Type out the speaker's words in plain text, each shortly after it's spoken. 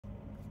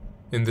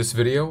In this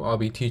video, I'll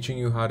be teaching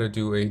you how to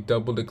do a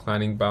double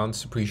declining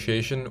balance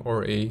depreciation,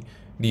 or a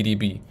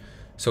DDB.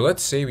 So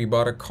let's say we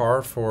bought a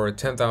car for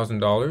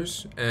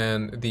 $10,000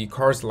 and the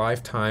car's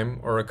lifetime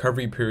or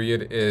recovery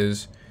period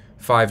is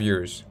 5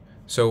 years.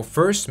 So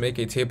first, make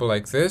a table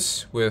like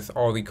this with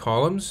all the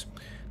columns.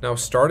 Now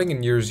starting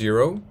in year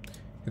 0,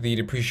 the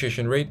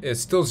depreciation rate is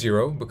still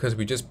 0 because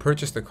we just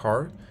purchased the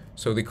car.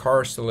 So the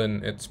car is still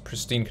in its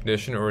pristine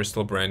condition or is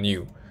still brand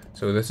new.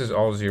 So this is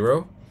all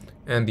 0.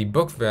 And the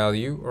book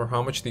value, or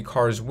how much the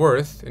car is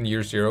worth in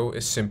year 0,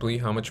 is simply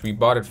how much we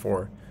bought it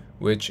for,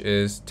 which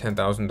is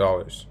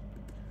 $10,000.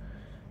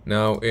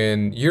 Now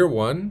in year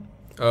 1,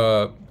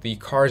 the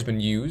car has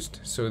been used,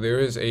 so there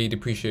is a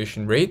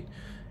depreciation rate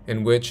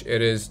in which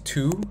it is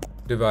 2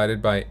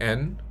 divided by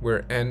n,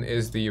 where n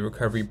is the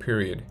recovery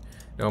period.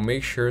 Now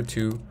make sure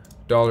to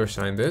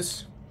 $sign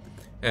this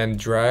and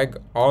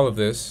drag all of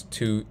this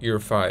to year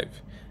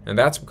 5. And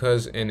that's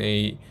because in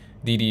a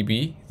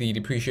DDB, the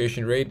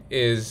depreciation rate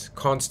is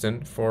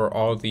constant for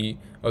all the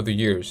other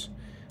years.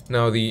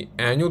 Now the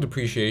annual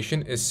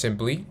depreciation is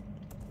simply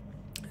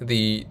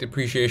the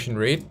depreciation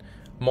rate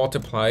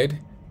multiplied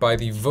by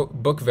the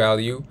book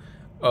value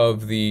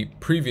of the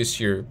previous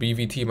year,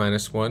 BVT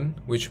minus 1,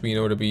 which we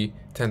know to be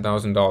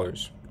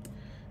 $10,000.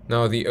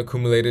 Now the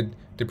accumulated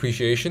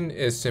depreciation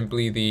is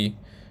simply the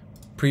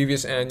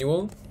previous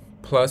annual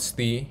plus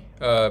the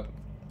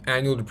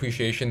annual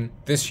depreciation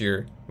this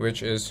year,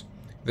 which is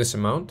this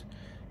amount.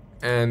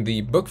 And the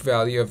book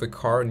value of the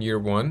car in year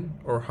 1,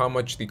 or how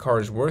much the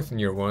car is worth in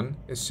year 1,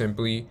 is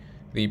simply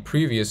the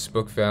previous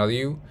book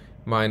value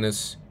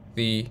minus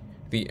the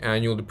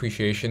annual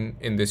depreciation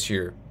in this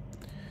year.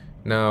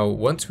 Now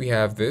once we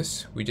have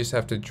this, we just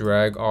have to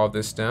drag all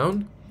this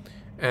down,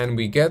 and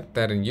we get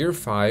that in year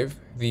 5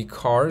 the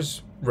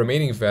car's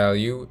remaining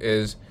value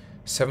is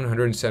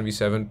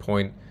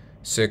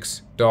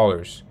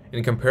 $777.6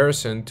 in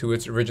comparison to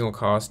its original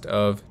cost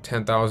of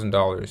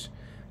 $10,000.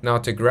 Now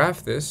to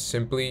graph this,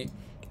 simply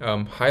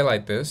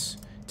highlight this,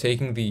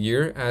 taking the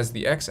year as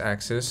the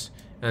x-axis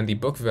and the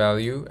book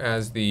value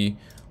as the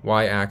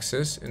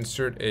y-axis,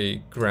 insert a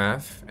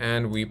graph,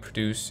 and we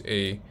produce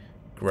a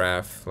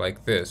graph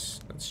like this.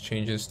 Let's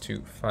change this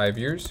to 5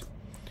 years.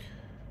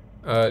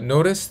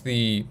 Notice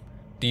the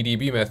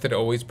DDB method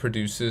always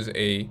produces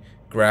a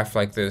graph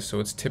like this, so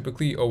it's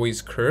typically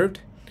always curved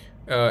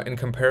in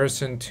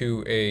comparison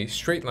to a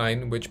straight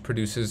line, which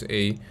produces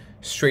a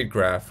straight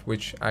graph,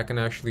 which I can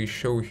actually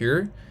show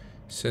here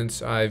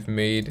since I've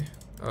made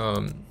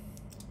a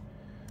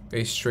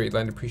straight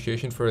line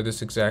depreciation for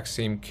this exact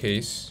same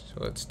case.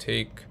 So let's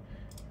take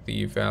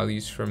the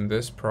values from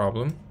this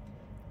problem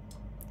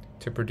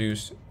to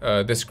produce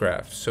this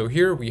graph. So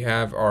here we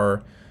have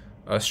our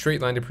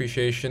straight line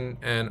depreciation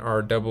and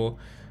our double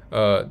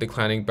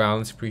declining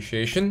balance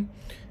depreciation.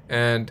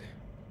 And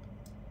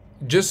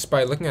just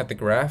by looking at the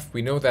graph,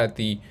 we know that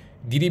the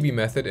DDB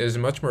method is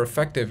much more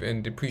effective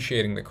in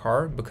depreciating the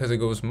car because it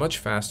goes much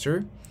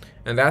faster,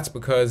 and that's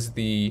because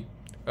the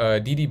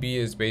DDB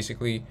is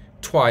basically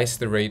twice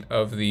the rate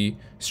of the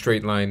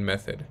straight line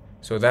method.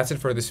 So that's it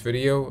for this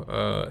video.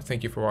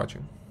 Thank you for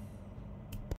watching.